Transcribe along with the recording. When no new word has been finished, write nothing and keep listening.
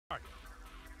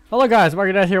Hello guys,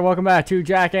 Markofdeath here. Welcome back to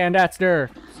Jak and Daxter.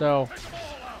 So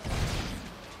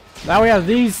now we have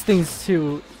these things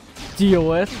to deal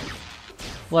with.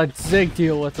 Let Zig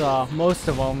deal with most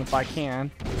of them if I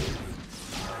can.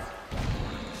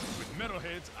 With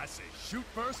metalheads, I say shoot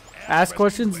first, ask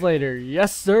questions later.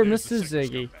 Yes, sir, Mr.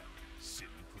 Ziggy.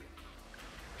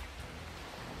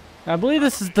 I believe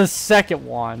this is the second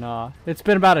one. It's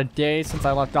been about a day since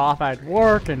I left off. I had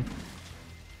work and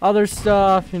other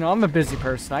stuff. You know, I'm a busy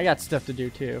person. I got stuff to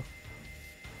do too.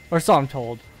 Or so I'm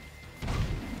told.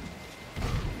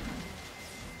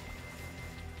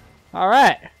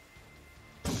 Alright.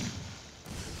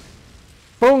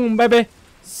 Boom, baby.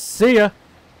 See ya.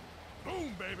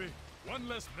 Boom, baby. One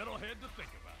less metalhead to think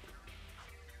about.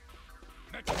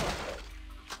 Next.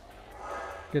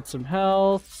 Get some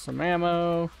health, some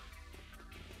ammo.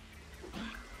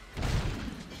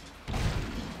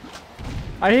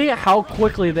 I hate how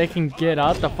quickly they can get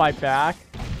up to fight back.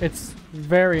 It's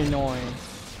very annoying.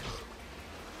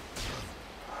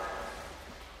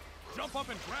 Jump up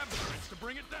and grab the wrench to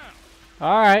bring it down.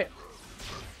 Alright.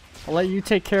 I'll let you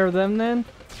take care of them then.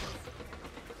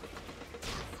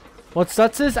 What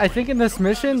sucks is, I think in this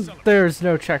mission, there's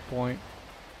no checkpoint.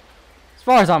 As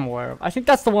far as I'm aware of. I think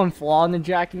that's the one flaw in the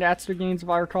Jak and Daxter games, if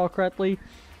I recall correctly.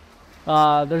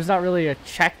 There's not really a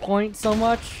checkpoint so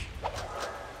much.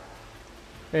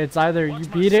 It's either you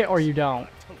beat it or you don't.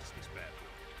 The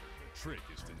trick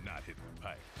is to not hit the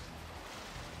pipe.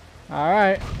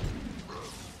 Alright.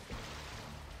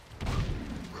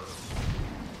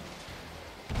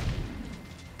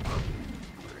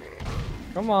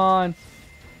 Come on.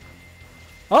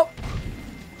 Oh!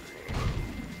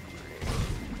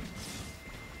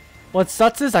 What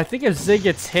sucks is, I think if Zig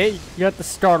gets hit, you have to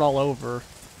start all over.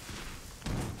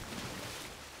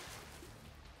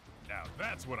 Now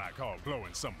that's what I call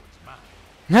blowing someone's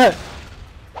mind.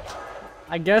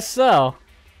 I guess so.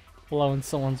 Blowing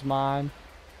someone's mind.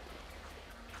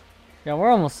 Yeah, we're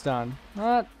almost done.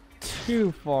 Not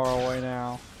too far away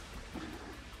now.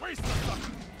 Waste the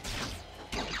sucker.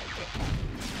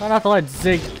 Try not to let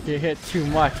Zig get hit too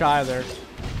much either.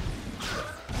 Gotta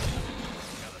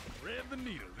thread the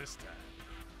needle this time.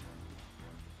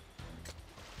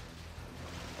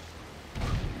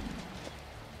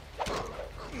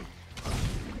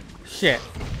 Shit.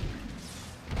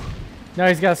 Now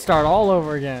he's got to start all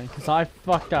over again because I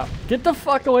fucked up. Get the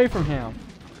fuck away from him.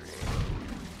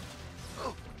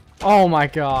 Oh my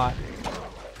god.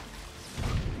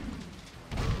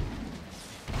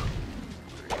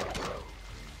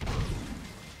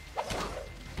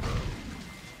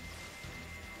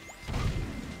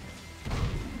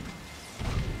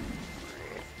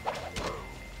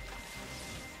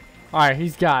 Alright,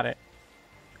 he's got it.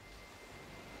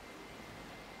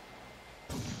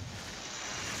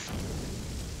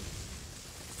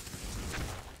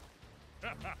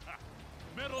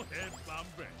 Metalhead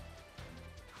Bombay.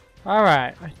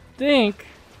 Alright, I think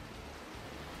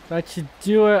that should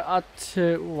do it up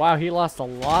to... Wow, he lost a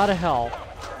lot of health.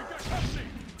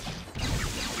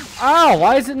 Ow,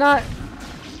 why is it not...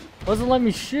 Doesn't let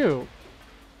me shoot.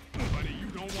 Buddy, you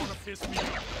don't want to piss me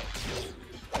off.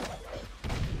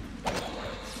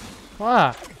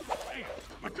 Fuck. Hey,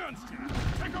 my gun's down.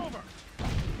 Take over.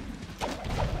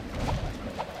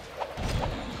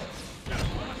 Yeah,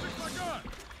 wanna fix my gun?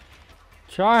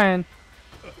 Trying.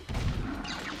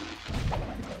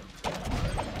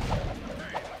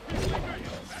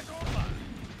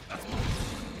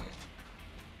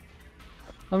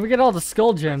 Let me get all the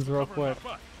skull gems real quick.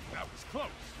 That was close.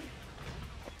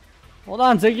 Hold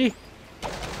on, Ziggy.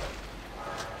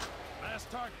 Last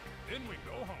target, then we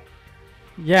go home.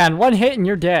 Yeah, and one hit and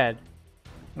you're dead.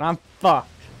 And I'm fucked.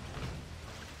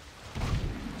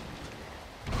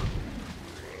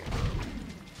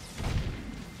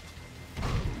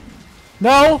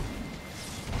 No!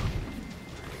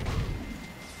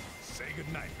 Say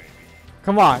goodnight, baby.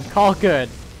 Come on, call good.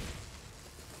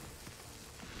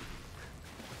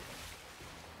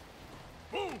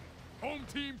 Boom! Home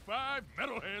team 5,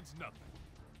 metalheads nothing.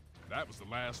 That was the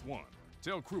last one.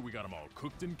 Tell crew we got them all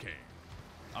cooked and canned.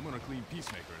 I'm gonna clean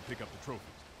Peacemaker and pick up the trophies.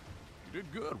 You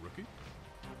did good, rookie.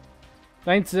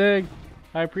 Thanks, Zig.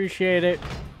 I appreciate it.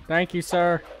 Thank you,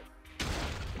 sir.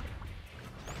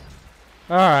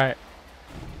 Alright.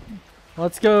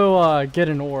 Let's go get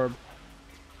an orb.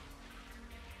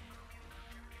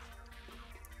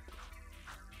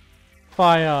 If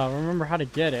I remember how to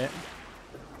get it.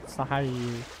 That's not how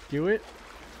you do it.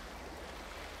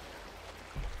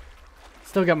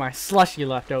 Still got my slushy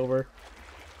left over.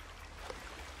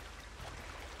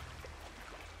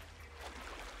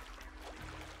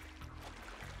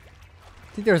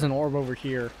 I think there's an orb over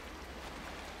here.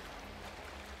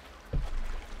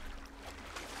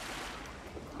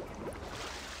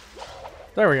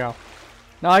 There we go.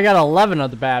 Now I got 11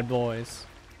 of the bad boys.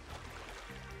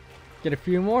 Get a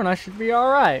few more and I should be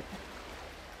alright.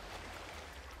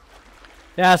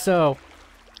 Yeah, so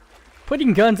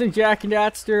putting guns in Jak and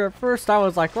Daxter, at first I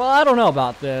was like, well, I don't know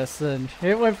about this. And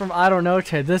it went from I don't know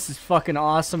to this is fucking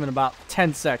awesome in about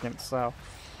 10 seconds. So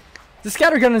the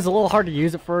scattergun is a little hard to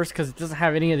use at first because it doesn't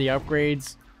have any of the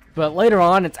upgrades. But later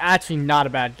on, it's actually not a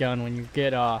bad gun when you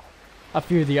get a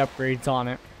few of the upgrades on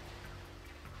it.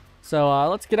 So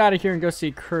let's get out of here and go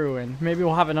see Crew, and maybe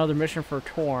we'll have another mission for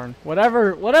Torn.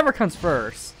 Whatever comes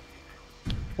first.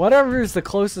 Whatever is the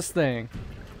closest thing.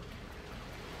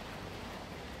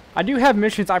 I do have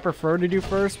missions I prefer to do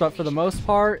first, but for the most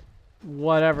part,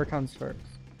 whatever comes first.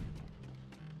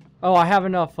 Oh, I have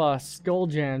enough skull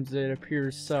gems, it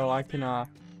appears, so I can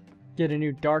get a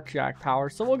new Dark Jak power.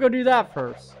 So we'll go do that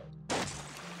first.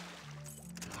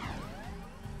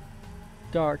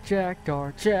 Dark Jak,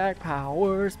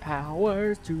 powers, do.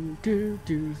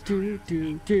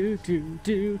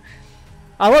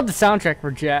 I love the soundtrack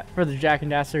for the Jak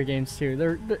and Daxter games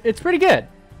too. It's pretty good,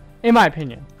 in my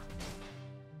opinion.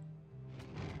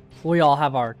 We all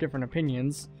have our different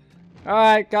opinions.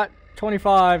 Alright, got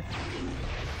 25.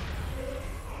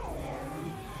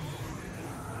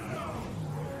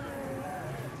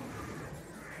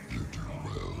 You do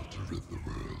well to rid the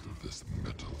world of this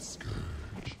metal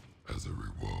scourge. As a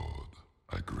reward,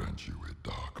 I grant you a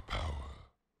dark power.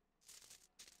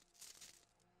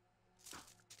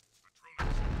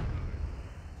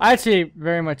 I actually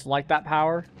very much like that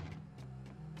power.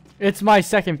 It's my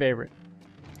second favorite.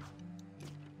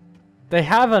 They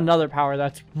have another power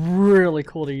that's really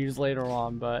cool to use later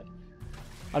on, but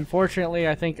unfortunately,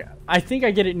 I think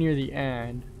I get it near the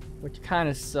end, which kind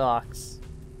of sucks.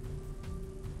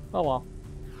 Oh well.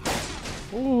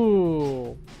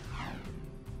 Ooh.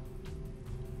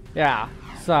 Yeah.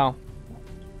 So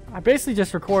I basically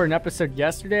just recorded an episode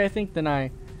yesterday, I think. Then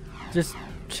I just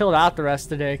chilled out the rest of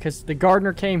the day because the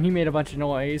gardener came. He made a bunch of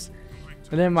noise,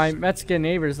 and then my Mexican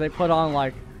neighbors, they put on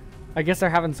like, I guess they're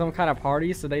having some kind of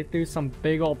party, so they threw some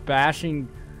big old bashing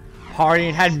party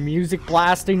and had music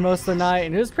blasting most of the night,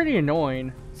 and it was pretty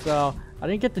annoying. So I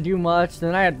didn't get to do much.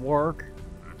 Then I had work,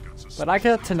 but I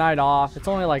got tonight off. It's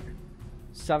only like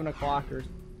 7 o'clock or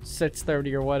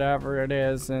 6:30 or whatever it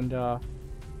is, and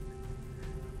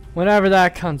whenever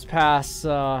that comes past,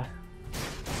 it'll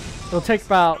take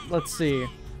about, let's see,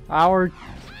 hour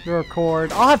to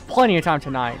record. I'll have plenty of time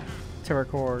tonight to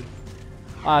record.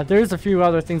 There's a few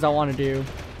other things I want to do,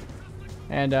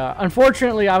 and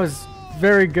unfortunately I was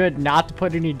very good not to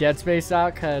put any Dead Space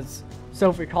out because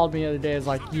Sophie called me the other day. Is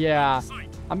like, yeah,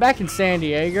 I'm back in San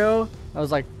Diego. I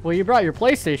was like, well, you brought your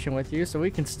PlayStation with you, so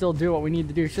we can still do what we need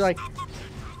to do. She's like,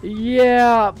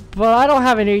 yeah, but I don't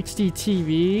have an HD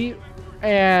TV,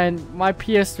 and my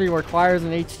PS3 requires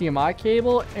an HDMI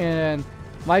cable, and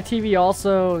my TV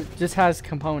also just has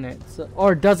components,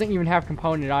 or doesn't even have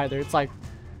component either. It's like,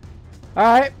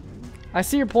 alright, I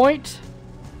see your point.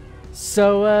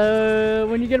 So,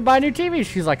 when you gonna buy a new TV?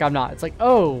 She's like, I'm not. It's like,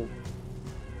 oh,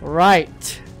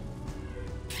 right.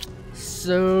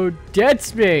 So, Dead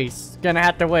Space, gonna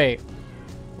have to wait.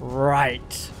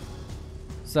 Right.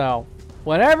 So,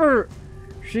 whenever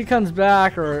she comes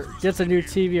back or gets a new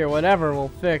TV or whatever, we'll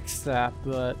fix that,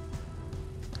 but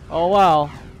oh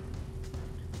well.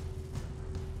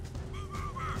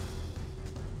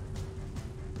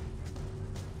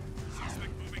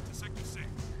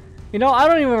 You know, I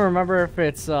don't even remember if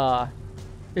it's,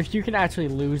 if you can actually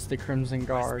lose the Crimson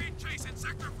Guard.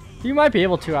 You might be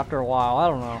able to after a while, I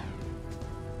don't know.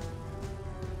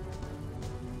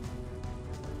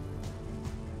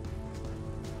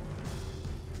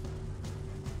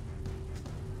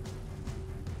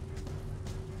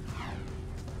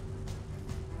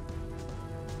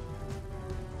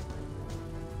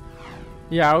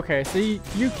 Yeah, okay, so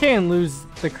you can lose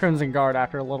the Crimson Guard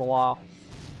after a little while.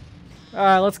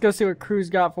 Alright, let's go see what Crew's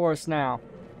got for us now.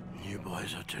 You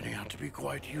boys are turning out to be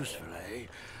quite useful, eh?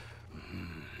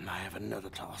 I have another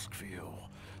task for you.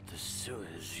 The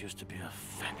sewers used to be a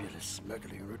fabulous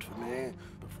smuggling route for me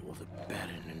before the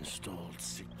Baron installed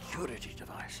security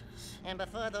devices. And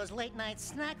before those late-night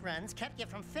snack runs kept you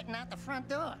from fitting out the front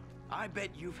door. I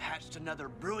bet you've hatched another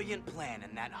brilliant plan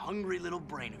in that hungry little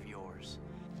brain of yours.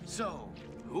 So,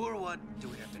 who or what do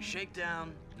we have to shake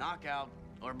down, knock out,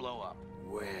 or blow up?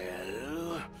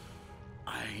 Well,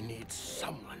 I need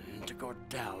someone to go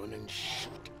down and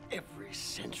shoot every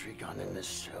sentry gun in the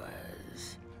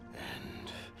sewers.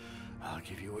 And I'll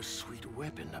give you a sweet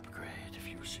weapon upgrade if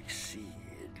you succeed.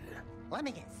 Let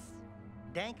me guess.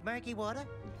 Dank murky water?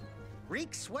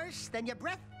 Reeks worse than your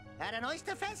breath at an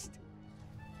oyster fest?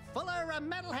 fuller of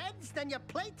metalheads than your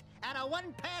plate at a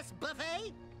one-pass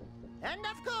buffet? And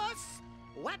of course,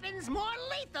 weapons more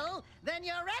lethal than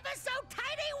your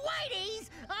ever-so-tiny whiteys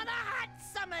on a hot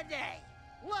summer day.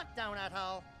 Look, Donut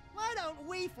Hole, why don't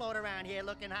we float around here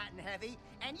looking hot and heavy,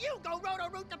 and you go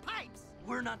roto-root the pipes?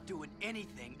 We're not doing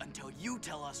anything until you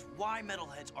tell us why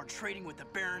metalheads are trading with the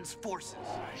Baron's forces.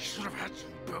 I should have had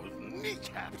you both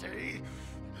kneecapped, eh?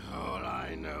 All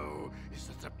I know is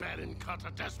that the Baron cut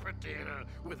a desperate deal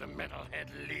with the metalhead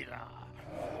leader.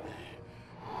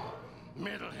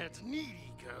 Metalheads need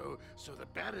eco, so the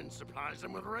Baron supplies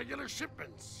them with regular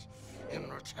shipments. In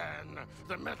return,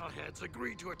 the metalheads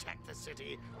agree to attack the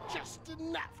city just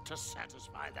enough to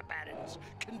satisfy the Baron's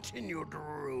continued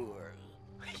rule.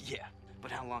 Yeah,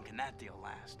 but how long can that deal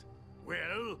last?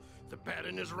 Well, the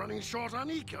Baron is running short on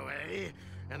eco, eh?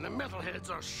 And the metalheads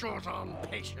are short on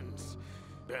patience.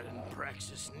 Baron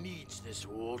Praxis needs this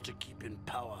wall to keep in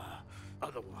power.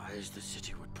 Otherwise, the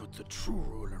city would put the true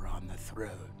ruler on the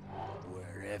throne,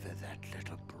 wherever that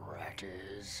little brat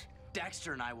is.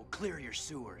 Daxter and I will clear your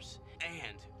sewers.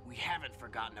 And we haven't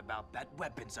forgotten about that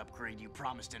weapons upgrade you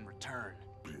promised in return.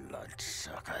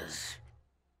 Bloodsuckers.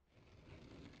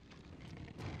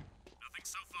 Nothing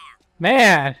so far.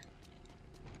 Man!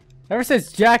 Ever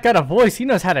since Jack got a voice, he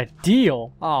knows how to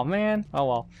deal. Oh man. Oh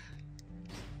well.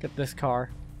 Get this car.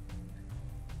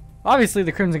 Obviously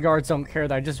the Crimson Guards don't care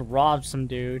that I just robbed some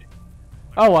dude.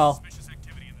 Oh well. Suspicious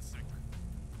activity in this sector.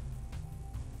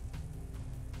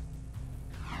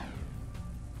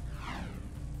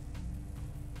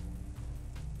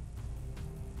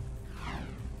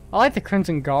 I like the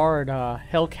Crimson Guard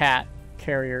Hellcat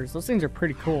carriers. Those things are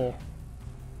pretty cool.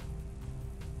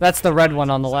 That's the red one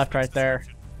on the left right there.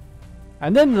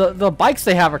 And then the bikes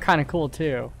they have are kind of cool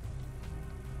too.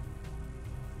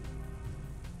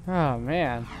 Oh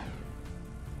man.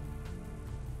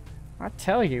 I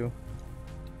tell you.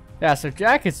 Yeah, so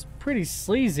Jack is pretty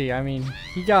sleazy. I mean,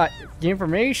 he got the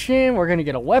information. We're gonna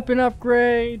get a weapon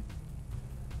upgrade.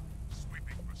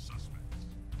 Sweeping for suspects.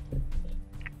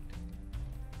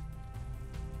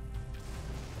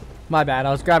 My bad,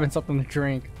 I was grabbing something to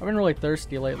drink. I've been really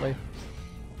thirsty lately.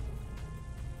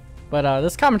 But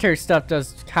this stuff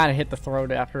does kind of hit the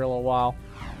throat after a little while.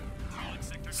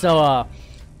 So,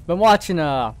 been watching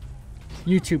a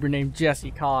YouTuber named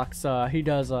Jesse Cox. He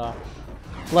does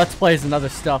Let's Plays and other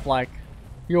stuff like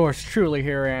yours truly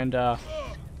here, and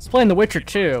he's playing The Witcher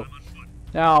 2.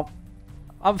 Now,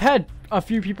 I've had a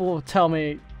few people tell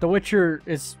me The Witcher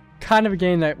is kind of a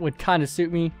game that would kind of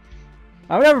suit me.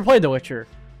 I've never played The Witcher.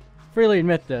 Freely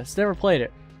admit this. Never played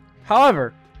it.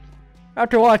 However,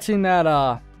 after watching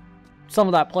that some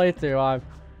of that playthrough, I've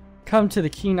come to the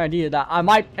keen idea that I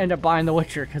might end up buying The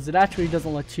Witcher because it actually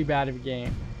doesn't look too bad of a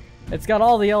game. It's got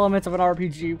all the elements of an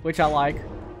RPG, which I like.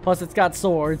 Plus it's got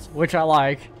swords, which I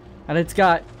like. And it's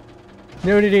got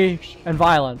nudity and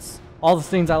violence. All the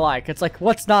things I like. It's like,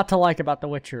 what's not to like about The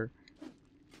Witcher?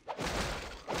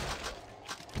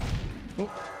 Ooh.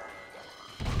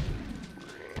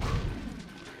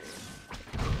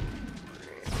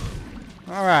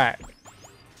 Alright.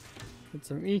 Get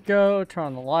some eco, turn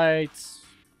on the lights.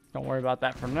 Don't worry about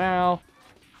that for now.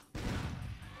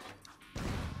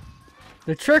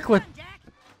 The trick with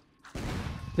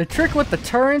the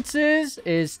turrets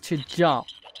is to jump.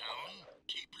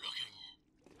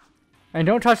 And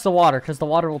don't touch the water, because the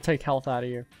water will take health out of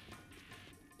you.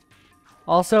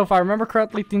 Also, if I remember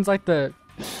correctly, things like the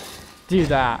do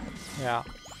that. Yeah.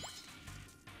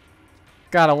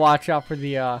 Gotta watch out for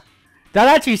the that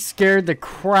actually scared the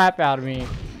crap out of me.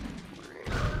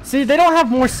 See, they don't have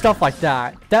more stuff like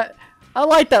that. I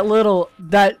like that little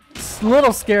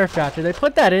scare factor. They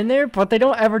put that in there, but they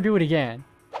don't ever do it again.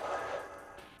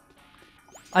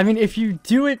 I mean, if you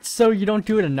do it so you don't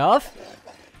do it enough,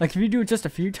 like if you do it just a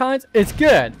few times, it's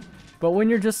good. But when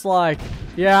you're just like,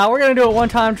 yeah, we're gonna do it one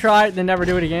time, try it, then never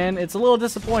do it again, it's a little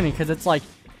disappointing because it's like,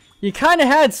 you kind of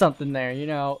had something there, you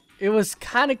know. It was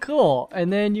kind of cool,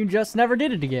 and then you just never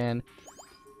did it again.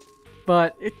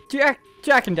 But Jack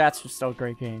and Daxter is still a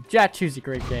great game. Jak 2's a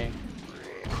great game.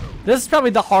 This is probably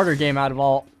the harder game out of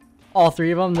all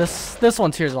three of them. This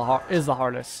one here is the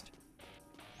hardest.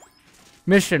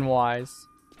 Mission-wise,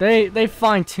 they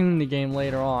fine-tuned the game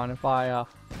later on, if I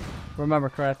remember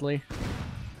correctly,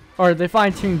 or they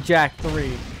fine-tuned Jak 3. 2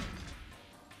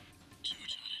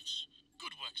 turrets.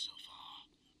 Good work so far.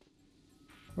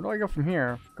 Where do I go from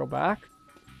here? Go back?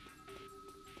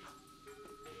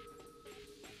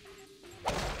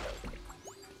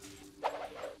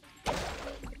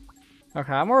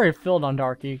 Okay, I'm already filled on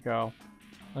Dark Eco.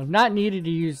 I've not needed to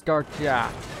use Dark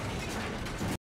Jak.